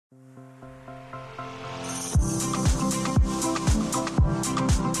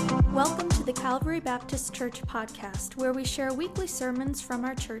Calvary Baptist Church podcast, where we share weekly sermons from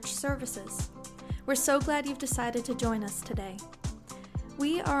our church services. We're so glad you've decided to join us today.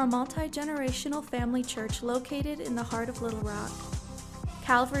 We are a multi-generational family church located in the heart of Little Rock.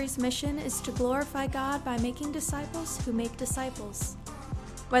 Calvary's mission is to glorify God by making disciples who make disciples.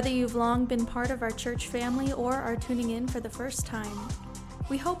 Whether you've long been part of our church family or are tuning in for the first time,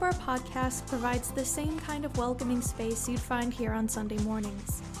 we hope our podcast provides the same kind of welcoming space you'd find here on Sunday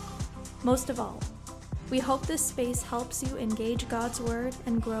mornings. Most of all, we hope this space helps you engage God's Word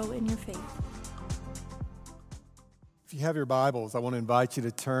and grow in your faith. If you have your Bibles, I want to invite you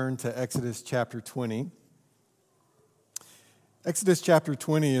to turn to Exodus chapter 20. Exodus chapter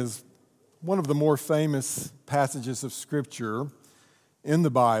 20 is one of the more famous passages of Scripture in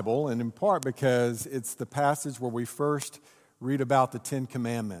the Bible, and in part because it's the passage where we first read about the Ten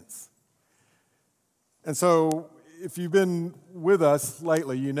Commandments. And so, if you've been with us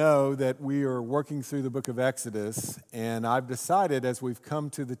lately, you know that we are working through the book of Exodus, and I've decided as we've come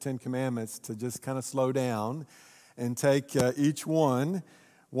to the Ten Commandments to just kind of slow down and take each one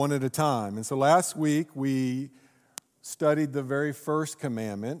at a time. And so last week we studied the very first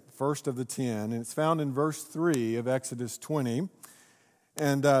commandment, first of the 10, and it's found in verse 3 of Exodus 20.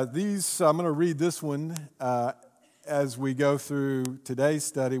 And I'm going to read this one as we go through today's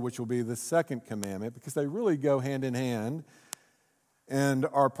study, which will be the second commandment, because they really go hand in hand and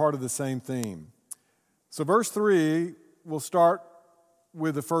are part of the same theme. So verse 3, we'll start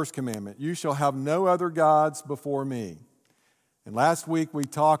with the first commandment. You shall have no other gods before me. And last week we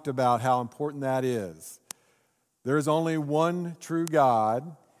talked about how important that is. There is only one true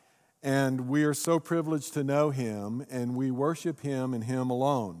God, and we are so privileged to know Him, and we worship Him and Him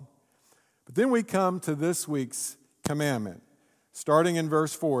alone. But then we come to this week's commandment. Starting in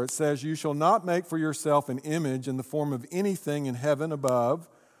verse 4, it says, You shall not make for yourself an image in the form of anything in heaven above,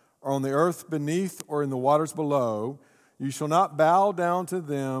 or on the earth beneath, or in the waters below. You shall not bow down to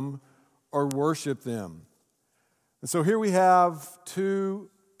them or worship them. And so here we have two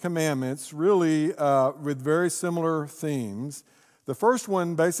commandments, really with very similar themes. The first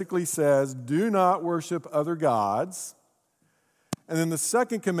one basically says, do not worship other gods. And then the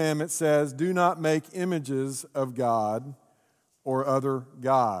second commandment says, do not make images of God or other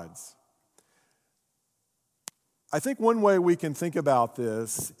gods. I think one way we can think about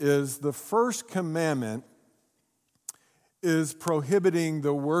this is the first commandment is prohibiting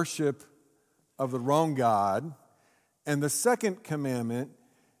the worship of the wrong God, and the second commandment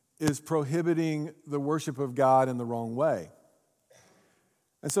is prohibiting the worship of God in the wrong way.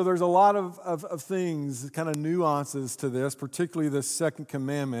 And so there's a lot of things, kind of nuances to this, particularly the second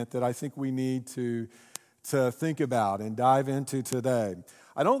commandment, that I think we need to think about and dive into today.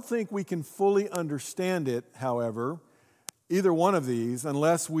 I don't think we can fully understand it, however, either one of these,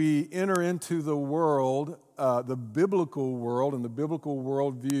 unless we enter into the world, the biblical world and the biblical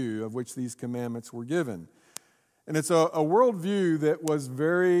worldview of which these commandments were given. And it's a worldview that was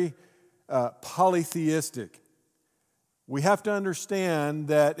very polytheistic. We have to understand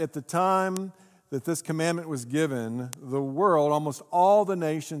that at the time that this commandment was given, the world, almost all the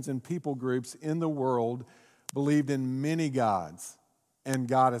nations and people groups in the world believed in many gods and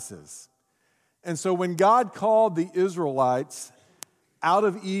goddesses. And so when God called the Israelites out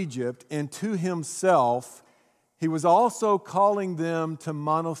of Egypt and to Himself, He was also calling them to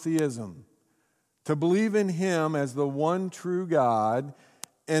monotheism, to believe in Him as the one true God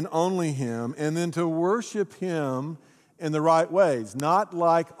and only Him, and then to worship Him in the right ways, not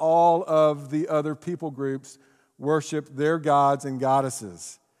like all of the other people groups worship their gods and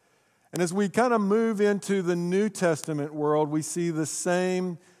goddesses. And as we kind of move into the New Testament world, we see the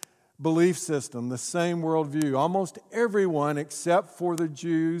same belief system, the same worldview. Almost everyone except for the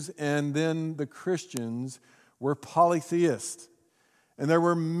Jews and then the Christians were polytheists. And there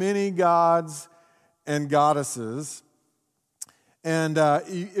were many gods and goddesses. And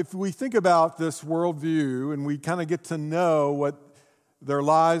if we think about this worldview and we kind of get to know what their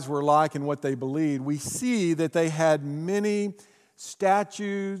lives were like and what they believed, we see that they had many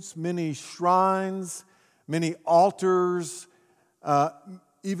statues, many shrines, many altars,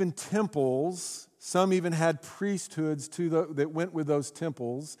 even temples. Some even had priesthoods that went with those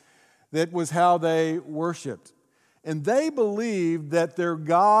temples. That was how they worshiped. And they believed that their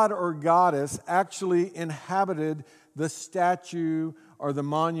god or goddess actually inhabited the statue or the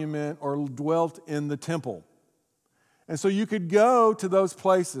monument or dwelt in the temple. And so you could go to those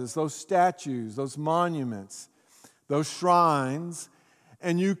places, those statues, those monuments, those shrines,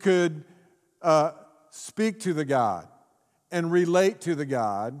 and you could speak to the God and relate to the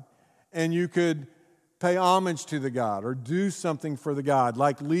God, and you could pay homage to the God or do something for the God,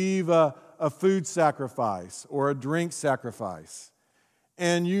 like leave a a food sacrifice or a drink sacrifice.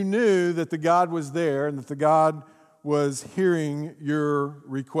 And you knew that the God was there and that the God was hearing your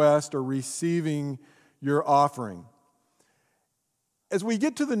request or receiving your offering. As we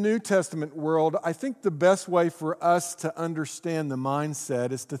get to the New Testament world, I think the best way for us to understand the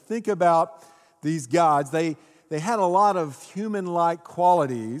mindset is to think about these gods. They had a lot of human-like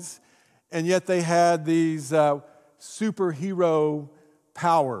qualities, and yet they had these superhero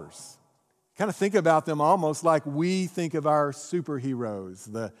powers. Kind of think about them almost like we think of our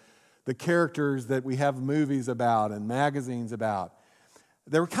superheroes, the characters that we have movies about and magazines about.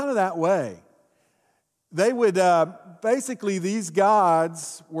 They were kind of that way. They would, basically, these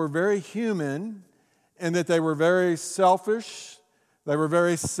gods were very human in that they were very selfish, they were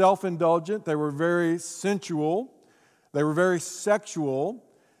very self-indulgent, they were very sensual, they were very sexual.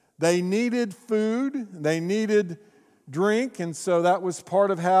 They needed food, they needed drink, and so that was part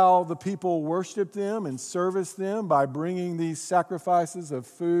of how the people worshiped them and serviced them, by bringing these sacrifices of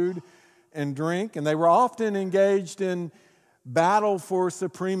food and drink. And they were often engaged in battle for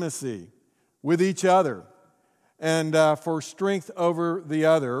supremacy with each other and for strength over the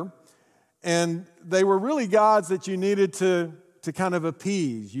other. And they were really gods that you needed to kind of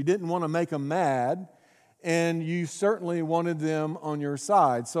appease. You didn't want to make them mad, and you certainly wanted them on your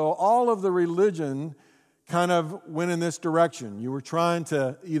side. So all of the religion kind of went in this direction. You were trying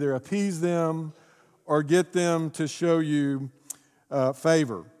to either appease them or get them to show you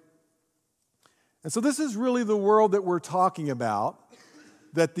favor. And so this is really the world that we're talking about,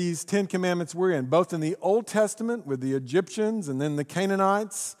 that these 10 Commandments were in, both in the Old Testament with the Egyptians and then the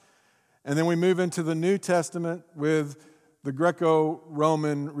Canaanites, and then we move into the New Testament with the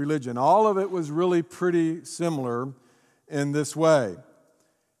Greco-Roman religion. All of it was really pretty similar in this way.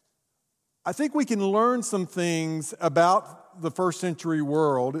 I think we can learn some things about the first century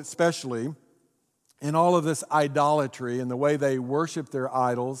world, especially in all of this idolatry and the way they worship their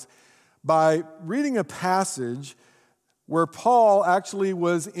idols, by reading a passage where Paul actually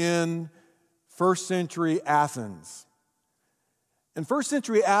was in first century Athens. And first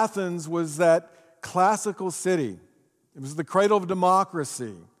century Athens was that classical city. It was the cradle of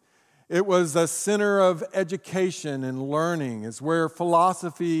democracy. It was a center of education and learning. It's where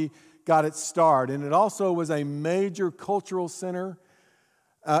philosophy got its start. And it also was a major cultural center,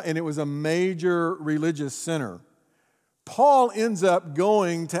 and it was a major religious center. Paul ends up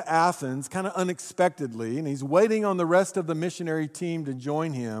going to Athens kind of unexpectedly, and he's waiting on the rest of the missionary team to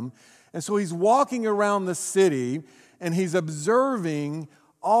join him. And so he's walking around the city, and he's observing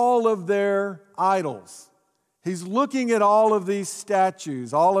all of their idols. He's looking at all of these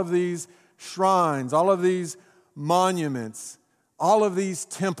statues, all of these shrines, all of these monuments, all of these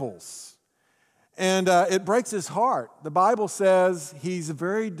temples. And it breaks his heart. The Bible says he's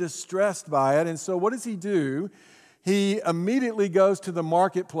very distressed by it. And so what does he do? He immediately goes to the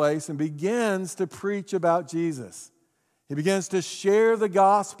marketplace and begins to preach about Jesus. He begins to share the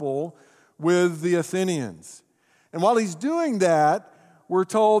gospel with the Athenians. And while he's doing that, we're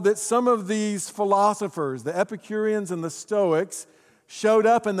told that some of these philosophers, the Epicureans and the Stoics, showed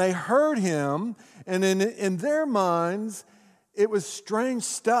up and they heard him. And in their minds, it was strange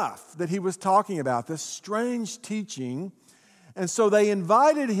stuff that he was talking about, this strange teaching. And so they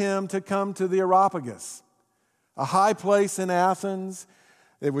invited him to come to the Areopagus, a high place in Athens.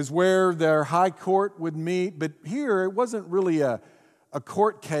 It was where their high court would meet. But here, it wasn't really a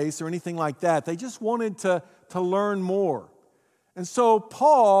court case or anything like that. They just wanted to learn more. And so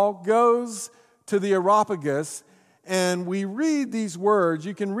Paul goes to the Areopagus, and we read these words.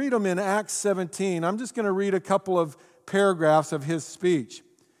 You can read them in Acts 17. I'm just going to read a couple of paragraphs of his speech.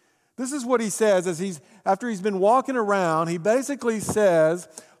 This is what he says after he's been walking around. He basically says,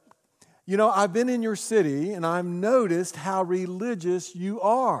 you know, I've been in your city and I've noticed how religious you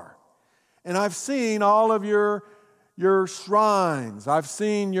are. And I've seen all of your shrines. I've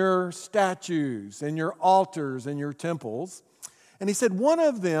seen your statues and your altars and your temples. And he said, one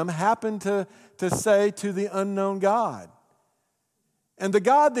of them happened to say to the unknown God. And the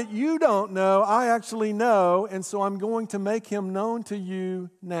God that you don't know, I actually know, and so I'm going to make him known to you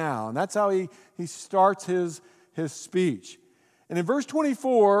now. And that's how he starts his speech. And in verse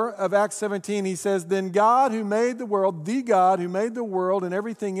 24 of Acts 17, he says, then God who made the world, the God who made the world and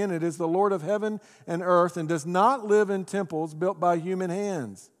everything in it, is the Lord of heaven and earth and does not live in temples built by human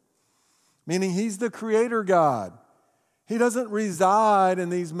hands. Meaning he's the creator God. He doesn't reside in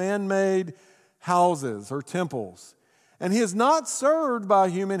these man-made houses or temples. And he is not served by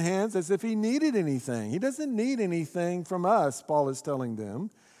human hands as if he needed anything. He doesn't need anything from us, Paul is telling them.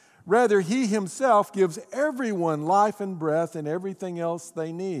 Rather, he himself gives everyone life and breath and everything else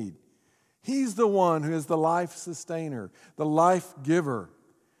they need. He's the one who is the life sustainer, the life giver.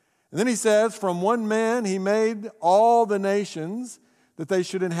 And then he says, from one man he made all the nations, that they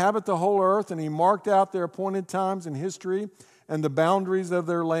should inhabit the whole earth, and he marked out their appointed times in history and the boundaries of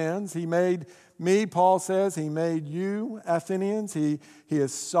their lands. He made me, Paul says, he made you, Athenians. He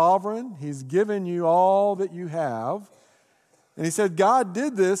is sovereign. He's given you all that you have. And he said God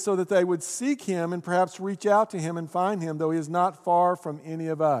did this so that they would seek him and perhaps reach out to him and find him, though he is not far from any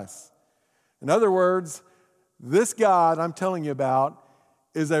of us. In other words, this God I'm telling you about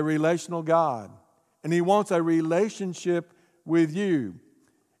is a relational God. And he wants a relationship with you.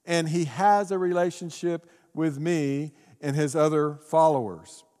 And he has a relationship with me and his other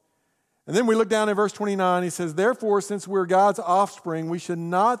followers. And then we look down in verse 29, he says, therefore, since we're God's offspring, we should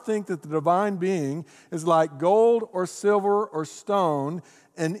not think that the divine being is like gold or silver or stone,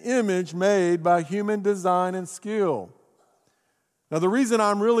 an image made by human design and skill. Now, the reason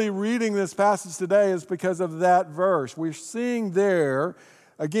I'm really reading this passage today is because of that verse. We're seeing there,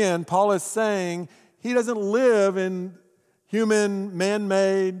 again, Paul is saying he doesn't live in human,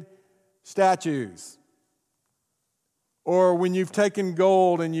 man-made statues. Or when you've taken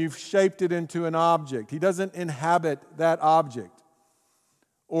gold and you've shaped it into an object. He doesn't inhabit that object.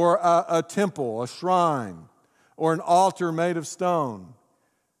 Or a temple, a shrine, or an altar made of stone.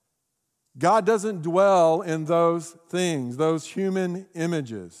 God doesn't dwell in those things, those human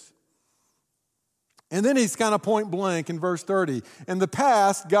images. And then he's kind of point blank in verse 30. In the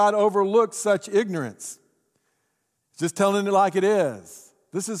past, God overlooked such ignorance. Just telling it like it is.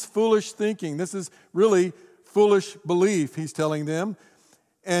 This is foolish thinking. This is really foolish belief, he's telling them.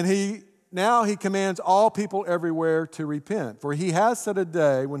 And now he commands all people everywhere to repent. For he has set a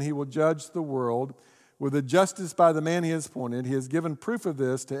day when he will judge the world with the justice by the man he has appointed. He has given proof of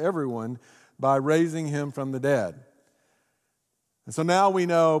this to everyone by raising him from the dead. And so now we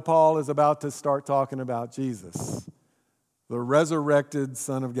know Paul is about to start talking about Jesus, the resurrected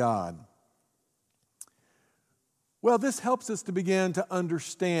Son of God. Well, this helps us to begin to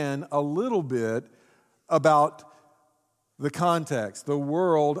understand a little bit about the context, the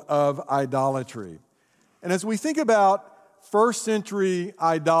world of idolatry. And as we think about first century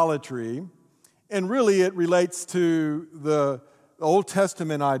idolatry, and really it relates to the Old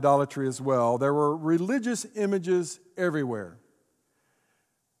Testament idolatry as well, there were religious images everywhere.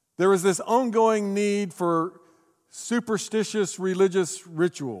 There was this ongoing need for superstitious religious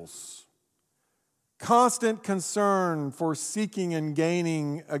rituals, constant concern for seeking and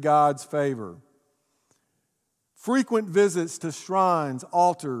gaining a God's favor, frequent visits to shrines,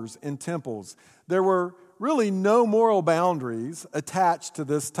 altars, and temples. There were really no moral boundaries attached to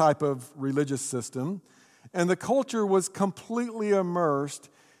this type of religious system, and the culture was completely immersed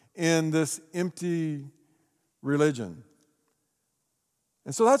in this empty religion.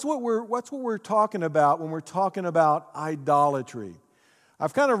 And so that's what we're talking about when we're talking about idolatry.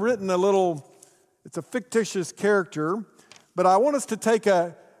 I've kind of written it's a fictitious character, but I want us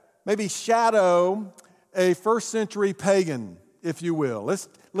to maybe shadow a first century pagan, if you will.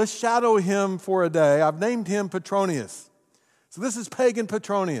 Let's shadow him for a day. I've named him Petronius. So this is pagan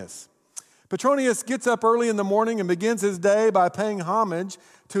Petronius. Petronius gets up early in the morning and begins his day by paying homage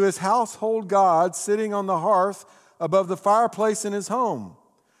to his household gods sitting on the hearth above the fireplace in his home.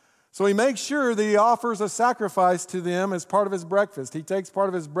 So he makes sure that he offers a sacrifice to them as part of his breakfast. He takes part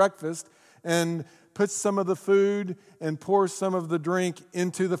of his breakfast and puts some of the food and pours some of the drink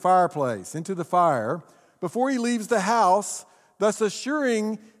into the fireplace, into the fire, before he leaves the house, thus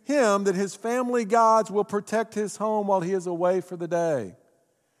assuring him that his family gods will protect his home while he is away for the day.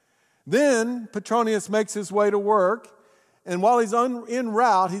 Then Petronius makes his way to work, and while he's en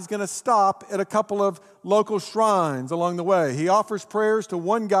route, he's going to stop at a couple of local shrines along the way. He offers prayers to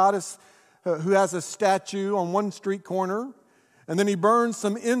one goddess who has a statue on one street corner, and then he burns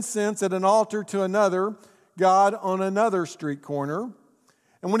some incense at an altar to another god on another street corner.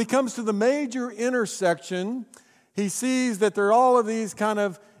 And when he comes to the major intersection, he sees that there are all of these kind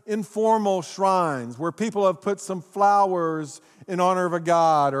of informal shrines where people have put some flowers in honor of a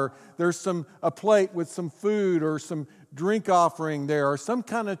god, or there's a plate with some food or some drink offering there, or some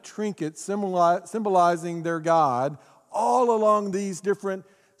kind of trinket symbolizing their god, all along these different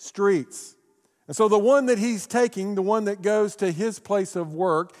streets. And so the one that he's taking, the one that goes to his place of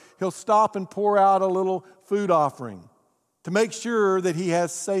work, he'll stop and pour out a little food offering to make sure that he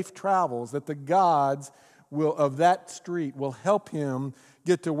has safe travels, that the gods of that street will help him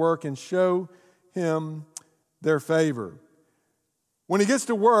get to work and show him their favor. When he gets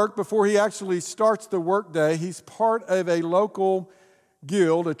to work, before he actually starts the workday, he's part of a local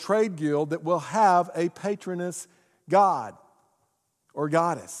guild, a trade guild, that will have a patroness god or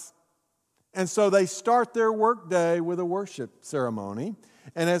goddess. And so they start their workday with a worship ceremony.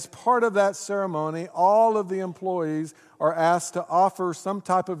 And as part of that ceremony, all of the employees are asked to offer some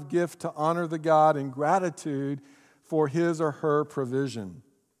type of gift to honor the God in gratitude for his or her provision.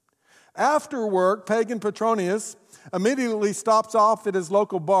 After work, pagan Petronius immediately stops off at his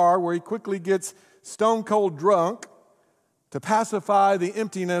local bar where he quickly gets stone cold drunk to pacify the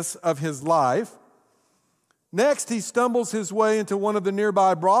emptiness of his life. Next, he stumbles his way into one of the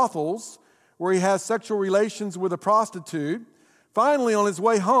nearby brothels where he has sexual relations with a prostitute. Finally, on his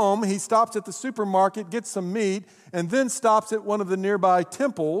way home, he stops at the supermarket, gets some meat, and then stops at one of the nearby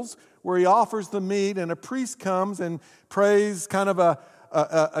temples where he offers the meat, and a priest comes and prays kind of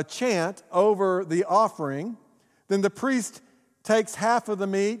a chant over the offering. Then the priest takes half of the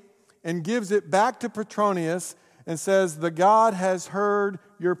meat and gives it back to Petronius and says, "The God has heard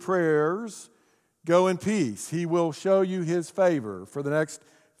your prayers. Go in peace. He will show you his favor for the next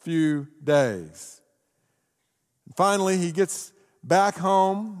few days." And finally, he gets back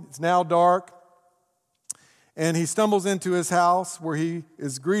home. It's now dark. And he stumbles into his house where he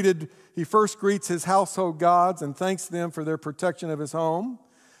is greeted. He first greets his household gods and thanks them for their protection of his home.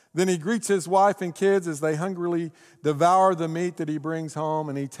 Then he greets his wife and kids as they hungrily devour the meat that he brings home.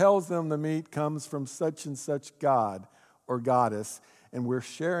 And he tells them the meat comes from such and such god or goddess. And we're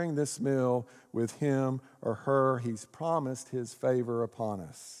sharing this meal with him or her. He's promised his favor upon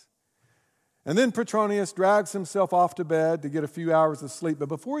us. And then Petronius drags himself off to bed to get a few hours of sleep. But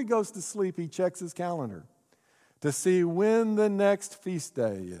before he goes to sleep, he checks his calendar to see when the next feast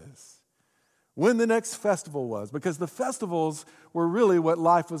day is, when the next festival was, because the festivals were really what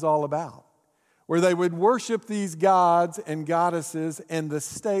life was all about, where they would worship these gods and goddesses, and the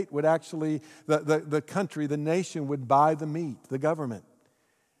state would actually, the country, the nation would buy the meat, the government.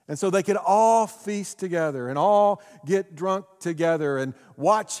 And so they could all feast together and all get drunk together and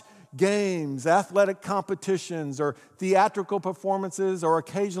watch games, athletic competitions, or theatrical performances, or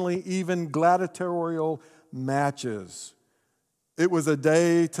occasionally even gladiatorial matches. It was a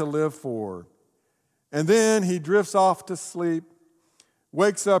day to live for. And then he drifts off to sleep,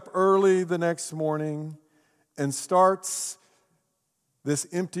 wakes up early the next morning, and starts this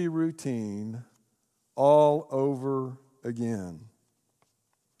empty routine all over again.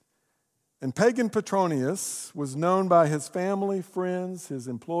 And pagan Petronius was known by his family, friends, his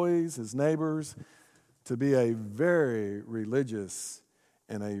employees, his neighbors, to be a very religious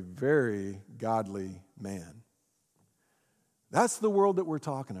and a very godly man. That's the world that we're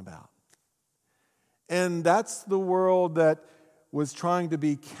talking about. And that's the world that was trying to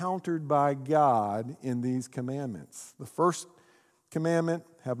be countered by God in these commandments. The first commandment,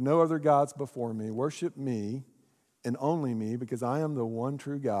 have no other gods before me. Worship me and only me, because I am the one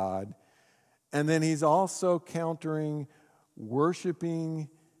true God. And then he's also countering worshiping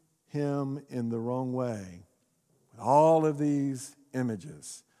him in the wrong way. All of these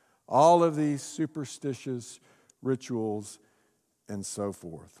images, all of these superstitious rituals, and so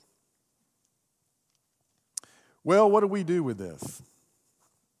forth. Well, what do we do with this?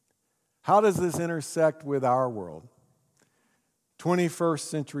 How does this intersect with our world? 21st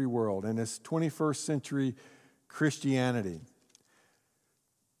century world and this 21st century Christianity.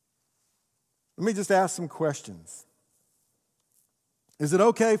 Let me just ask some questions. Is it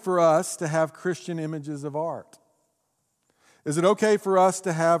okay for us to have Christian images of art? Is it okay for us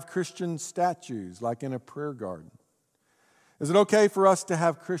to have Christian statues like in a prayer garden? Is it okay for us to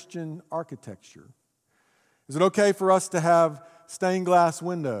have Christian architecture? Is it okay for us to have stained glass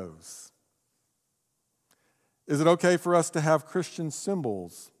windows? Is it okay for us to have Christian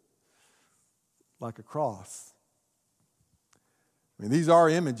symbols like a cross? I mean, these are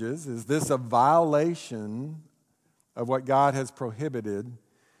images. Is this a violation of what God has prohibited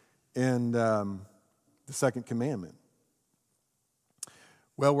in the second commandment?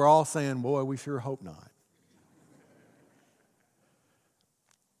 Well, we're all saying, boy, we sure hope not.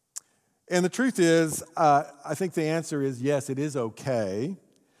 And the truth is, I think the answer is yes, it is okay.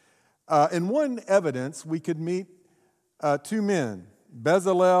 In one evidence, we could meet two men,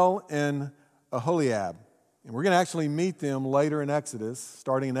 Bezalel and Aholiab. And we're going to actually meet them later in Exodus,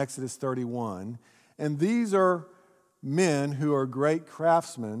 starting in Exodus 31. And these are men who are great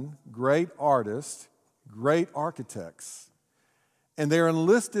craftsmen, great artists, great architects. And they're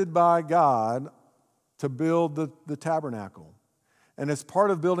enlisted by God to build the tabernacle. And as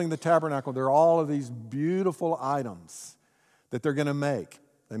part of building the tabernacle, there are all of these beautiful items that they're going to make.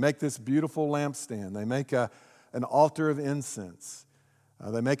 They make this beautiful lampstand. They make an altar of incense.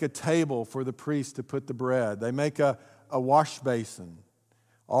 They make a table for the priest to put the bread. They make a wash basin,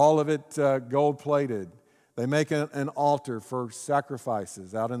 all of it gold-plated. They make an altar for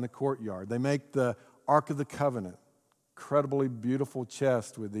sacrifices out in the courtyard. They make the Ark of the Covenant, incredibly beautiful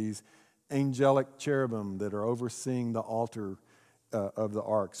chest with these angelic cherubim that are overseeing the altar of the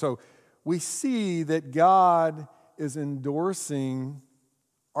ark. So we see that God is endorsing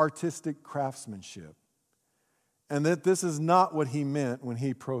artistic craftsmanship, and that this is not what he meant when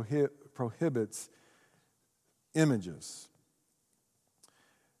he prohibits images.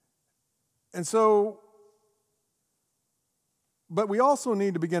 And so, but we also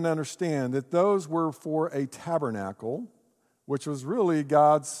need to begin to understand that those were for a tabernacle, which was really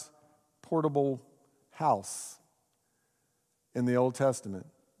God's portable house in the Old Testament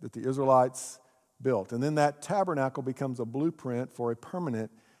that the Israelites built. And then that tabernacle becomes a blueprint for a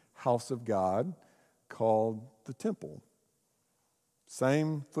permanent house of God called the temple.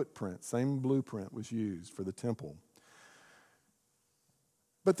 Same footprint, same blueprint was used for the temple.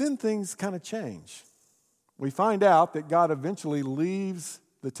 But then things kind of change. We find out that God eventually leaves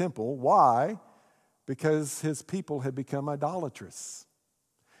the temple. Why? Because his people had become idolatrous.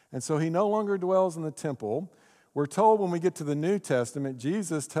 And so he no longer dwells in the temple. We're told when we get to the New Testament,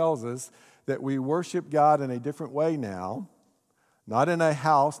 Jesus tells us that we worship God in a different way now. Not in a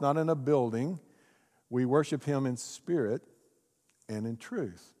house, not in a building. We worship him in spirit and in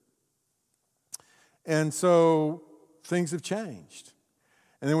truth. And so things have changed.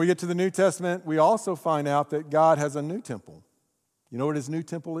 And then we get to the New Testament, we also find out that God has a new temple. You know what his new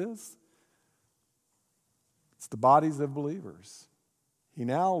temple is? It's the bodies of believers. He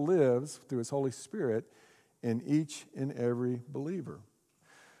now lives through his Holy Spirit in each and every believer.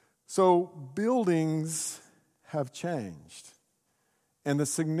 So buildings have changed. And the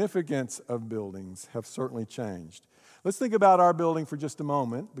significance of buildings have certainly changed. Let's think about our building for just a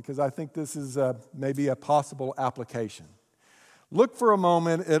moment, because I think this is maybe a possible application. Look for a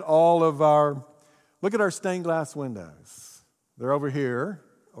moment at look at our stained glass windows. They're over here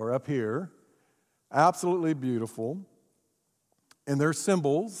or up here. Absolutely beautiful. And they're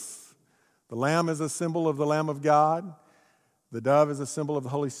symbols. The lamb is a symbol of the Lamb of God. The dove is a symbol of the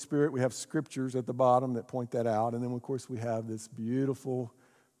Holy Spirit. We have scriptures at the bottom that point that out. And then, of course, we have this beautiful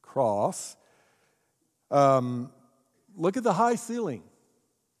cross. Look at the high ceiling.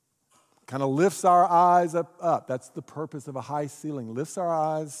 Kind of lifts our eyes up. That's the purpose of a high ceiling. Lifts our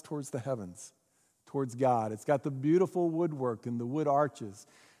eyes towards the heavens, towards God. It's got the beautiful woodwork and the wood arches.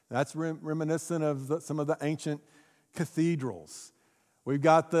 That's reminiscent of some of the ancient cathedrals. We've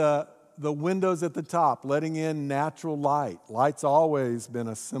got the windows at the top letting in natural light. Light's always been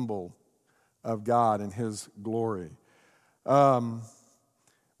a symbol of God and his glory.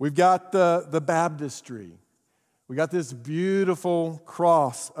 We've got the baptistry. We got this beautiful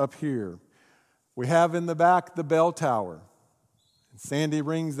cross up here. We have in the back the bell tower. And Sandy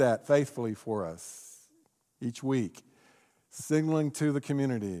rings that faithfully for us each week, signaling to the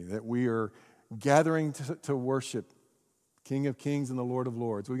community that we are gathering to worship King of Kings and the Lord of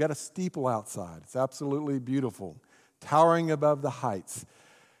Lords. We got a steeple outside. It's absolutely beautiful, towering above the heights,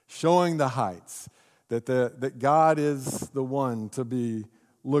 showing the heights that God is the one to be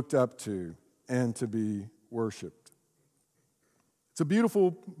looked up to and to be worshiped. It's a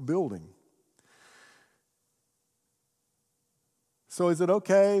beautiful building. So is it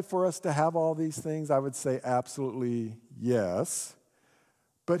okay for us to have all these things? I would say absolutely yes.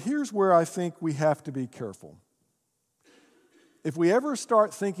 But here's where I think we have to be careful. If we ever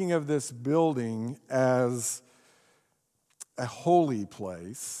start thinking of this building as a holy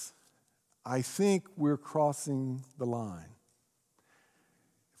place, I think we're crossing the line.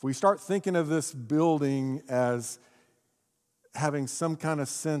 If we start thinking of this building as having some kind of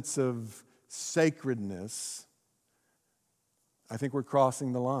sense of sacredness, I think we're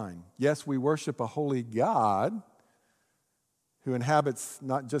crossing the line. Yes, we worship a holy God who inhabits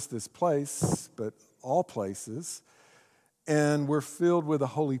not just this place, but all places. And we're filled with a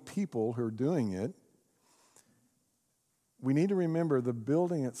holy people who are doing it. We need to remember the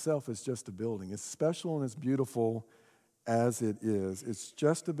building itself is just a building. As special and as beautiful as it is, it's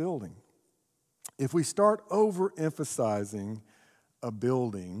just a building. If we start overemphasizing a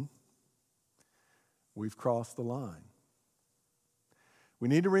building, we've crossed the line. We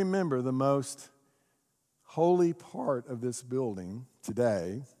need to remember the most holy part of this building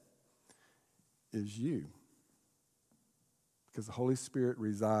today is you, because the Holy Spirit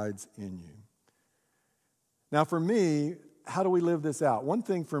resides in you. Now, for me, how do we live this out? One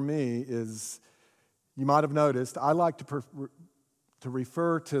thing for me is, you might have noticed, I like to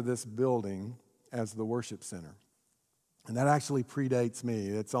refer to this building as the worship center. And that actually predates me.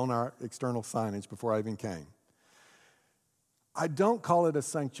 It's on our external signage before I even came. I don't call it a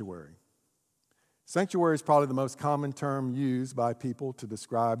sanctuary. Sanctuary is probably the most common term used by people to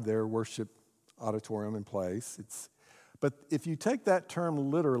describe their worship auditorium and place. But if you take that term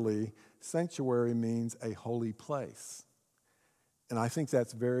literally, sanctuary means a holy place. And I think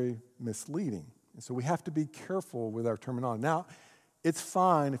that's very misleading. And so we have to be careful with our terminology. Now, it's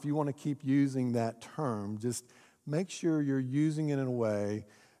fine if you want to keep using that term. Just make sure you're using it in a way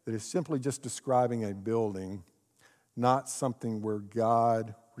that is simply just describing a building, not something where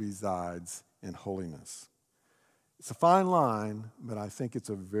God resides in holiness. It's a fine line, but I think it's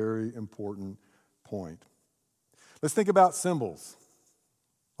a very important point. Let's think about symbols,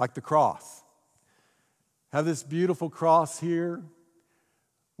 like the cross. Have this beautiful cross here.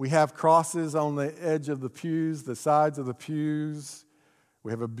 We have crosses on the edge of the pews, the sides of the pews.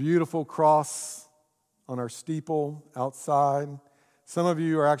 We have a beautiful cross on our steeple outside. Some of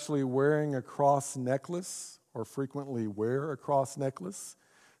you are actually wearing a cross necklace or frequently wear a cross necklace.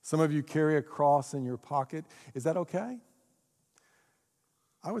 Some of you carry a cross in your pocket. Is that okay?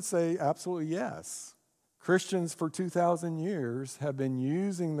 I would say absolutely yes. Christians for 2,000 years have been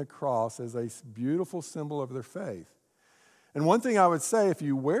using the cross as a beautiful symbol of their faith. And one thing I would say, if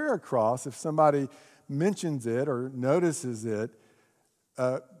you wear a cross, if somebody mentions it or notices it,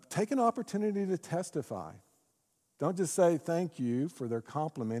 take an opportunity to testify. Don't just say thank you for their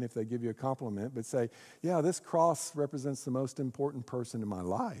compliment if they give you a compliment, but say, yeah, this cross represents the most important person in my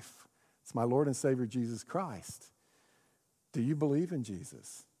life. It's my Lord and Savior, Jesus Christ. Do you believe in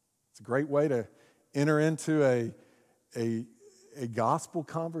Jesus? It's a great way to enter into a gospel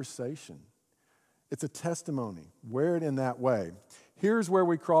conversation. It's a testimony. Wear it in that way. Here's where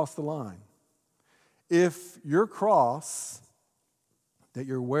we cross the line. If your cross that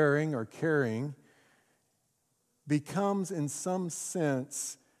you're wearing or carrying becomes in some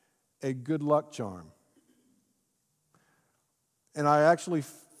sense a good luck charm, and I actually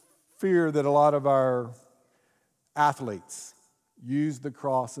fear that a lot of our athletes use the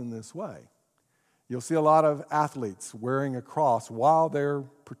cross in this way. You'll see a lot of athletes wearing a cross while they're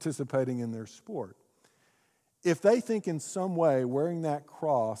participating in their sport. If they think in some way wearing that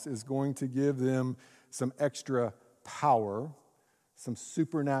cross is going to give them some extra power, some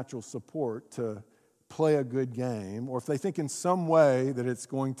supernatural support to play a good game, or if they think in some way that it's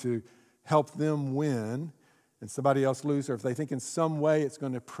going to help them win and somebody else lose, or if they think in some way it's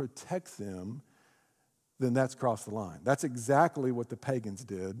going to protect them, then that's crossed the line. That's exactly what the pagans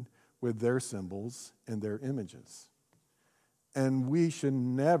did with their symbols and their images. And we should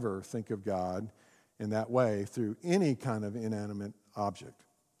never think of God in that way through any kind of inanimate object.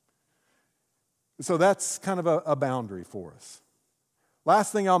 So that's kind of a boundary for us.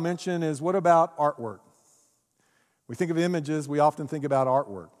 Last thing I'll mention is, what about artwork? We think of images, we often think about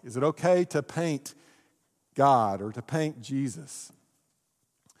artwork. Is it okay to paint God or to paint Jesus?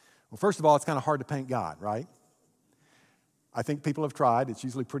 Well, first of all, it's kind of hard to paint God, right? I think people have tried. It's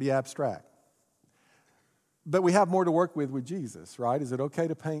usually pretty abstract. But we have more to work with Jesus, right? Is it okay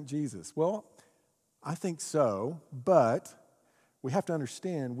to paint Jesus? Well, I think so, but we have to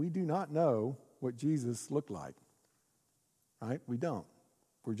understand we do not know what Jesus looked like, right? We don't.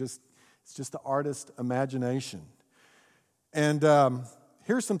 It's just the artist's imagination. And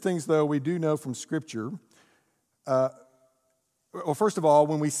here's some things, though, we do know from Scripture. Well, first of all,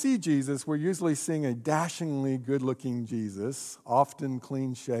 when we see Jesus, we're usually seeing a dashingly good-looking Jesus, often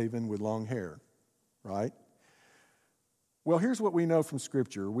clean-shaven with long hair, right? Well, here's what we know from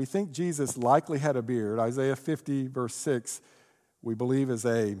Scripture. We think Jesus likely had a beard. Isaiah 50, verse 6, we believe is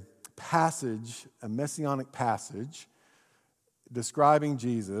a passage, a messianic passage, describing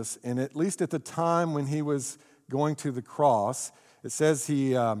Jesus. And at least at the time when he was going to the cross, it says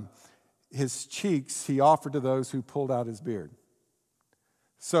his cheeks he offered to those who pulled out his beard.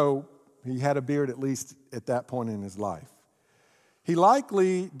 So he had a beard at least at that point in his life. He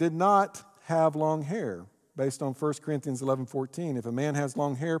likely did not have long hair, based on 1 Corinthians 11:14. If a man has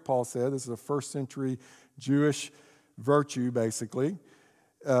long hair, Paul said, this is a first century Jewish virtue, basically.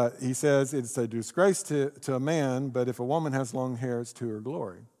 He says it's a disgrace to a man, but if a woman has long hair, it's to her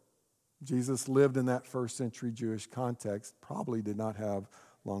glory. Jesus lived in that first century Jewish context, probably did not have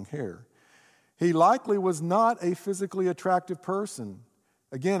long hair. He likely was not a physically attractive person.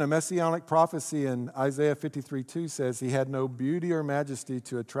 Again, a messianic prophecy in Isaiah 53:2 says he had no beauty or majesty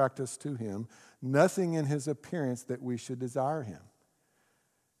to attract us to him, nothing in his appearance that we should desire him.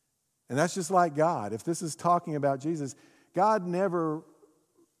 And that's just like God. If this is talking about Jesus, God never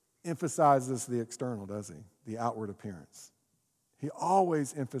emphasizes the external, does he? The outward appearance. He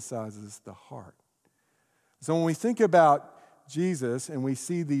always emphasizes the heart. So when we think about Jesus and we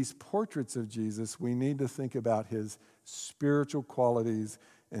see these portraits of Jesus, we need to think about his spiritual qualities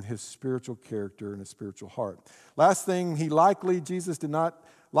and his spiritual character and his spiritual heart. Last thing, Jesus did not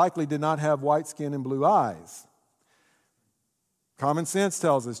have white skin and blue eyes. Common sense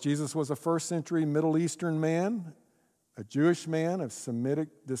tells us Jesus was a first century Middle Eastern man, a Jewish man of Semitic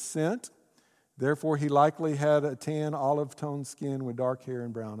descent. Therefore, he likely had a tan, olive-toned skin with dark hair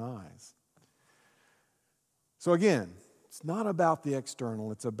and brown eyes. So again, it's not about the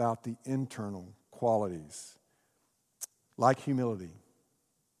external, it's about the internal qualities, like humility,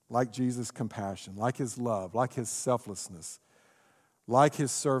 like Jesus' compassion, like his love, like his selflessness, like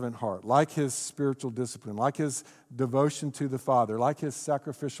his servant heart, like his spiritual discipline, like his devotion to the Father, like his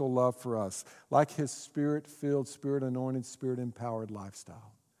sacrificial love for us, like his spirit-filled, spirit-anointed, spirit-empowered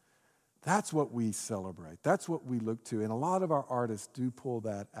lifestyle. That's what we celebrate. That's what we look to. And a lot of our artists do pull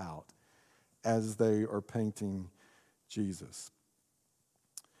that out as they are painting Jesus.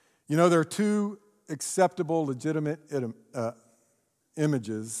 You know, there are two acceptable, legitimate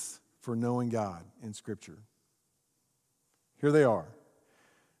images for knowing God in Scripture. Here they are.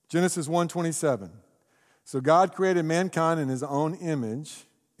 Genesis 1:27. So God created mankind in his own image.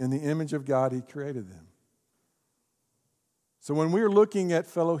 In the image of God, he created them. So when we're looking at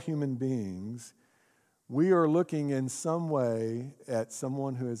fellow human beings, we are looking in some way at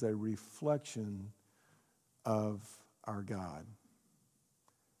someone who is a reflection of our God.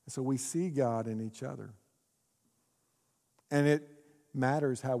 So we see God in each other. And it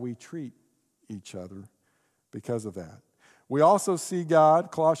matters how we treat each other because of that. We also see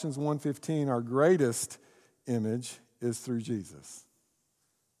God, Colossians 1:15, our greatest image is through Jesus.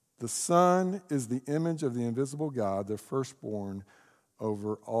 The Son is the image of the invisible God, the firstborn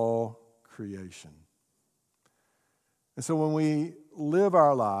over all creation. And so when we live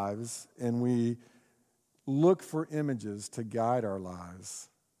our lives and we look for images to guide our lives,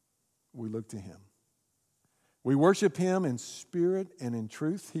 we look to him. We worship him in spirit and in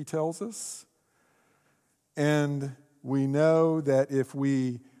truth, he tells us. And we know that if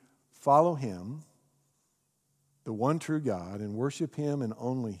we follow him, the one true God, and worship him and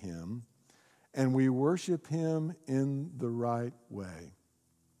only him, and we worship him in the right way,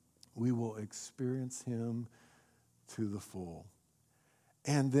 we will experience him to the full.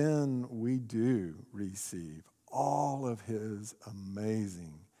 And then we do receive all of his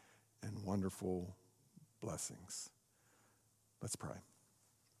amazing and wonderful blessings. Let's pray.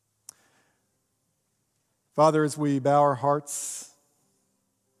 Father, as we bow our hearts,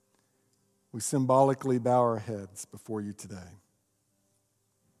 we symbolically bow our heads before you today.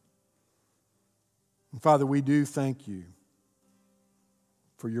 And Father, we do thank you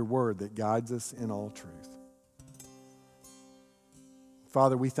for your word that guides us in all truth.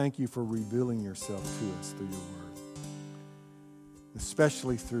 Father, we thank you for revealing yourself to us through your word,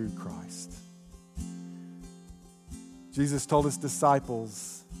 especially through Christ. Jesus told his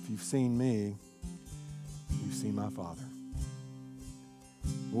disciples, if you've seen me, you've seen my Father.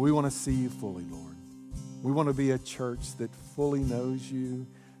 Well, we want to see you fully, Lord. We want to be a church that fully knows you,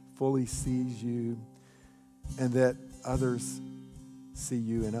 fully sees you, and that others see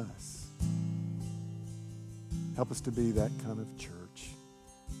you in us. Help us to be that kind of church.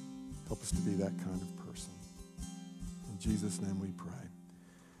 Help us to be that kind of person. In Jesus' name we pray.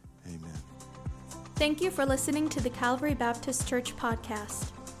 Amen. Thank you for listening to the Calvary Baptist Church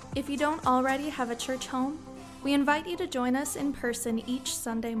podcast. If you don't already have a church home, we invite you to join us in person each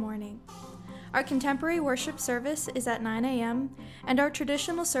Sunday morning. Our contemporary worship service is at 9 a.m. and our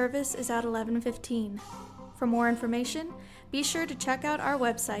traditional service is at 11:15. For more information, be sure to check out our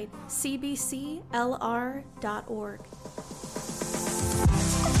website, cbclr.org.